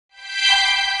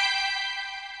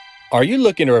Are you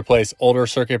looking to replace older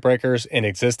circuit breakers and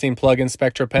existing plug-in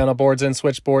Spectra panel boards and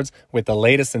switchboards with the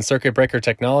latest in circuit breaker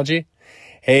technology?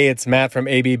 Hey, it's Matt from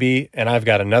ABB, and I've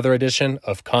got another edition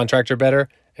of Contractor Better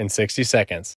in 60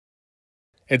 seconds.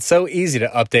 It's so easy to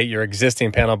update your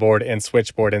existing panel board and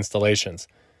switchboard installations.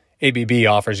 ABB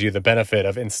offers you the benefit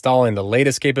of installing the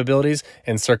latest capabilities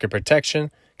in circuit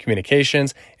protection,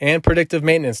 communications, and predictive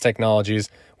maintenance technologies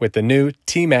with the new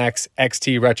Tmax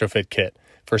XT Retrofit Kit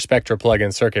for Spectra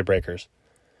plug-in circuit breakers.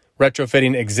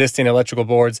 Retrofitting existing electrical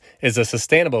boards is a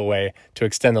sustainable way to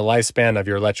extend the lifespan of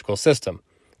your electrical system,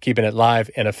 keeping it live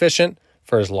and efficient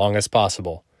for as long as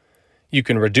possible. You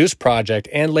can reduce project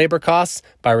and labor costs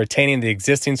by retaining the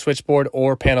existing switchboard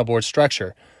or panel board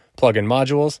structure, plug-in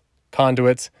modules,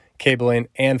 conduits, cabling,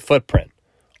 and footprint,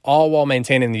 all while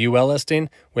maintaining the UL listing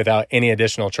without any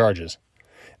additional charges.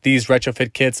 These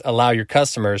retrofit kits allow your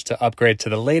customers to upgrade to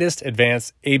the latest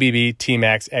advanced ABB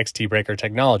Tmax XT breaker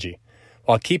technology,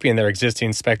 while keeping their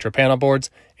existing Spectra panel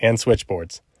boards and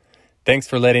switchboards. Thanks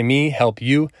for letting me help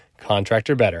you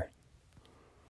contractor better.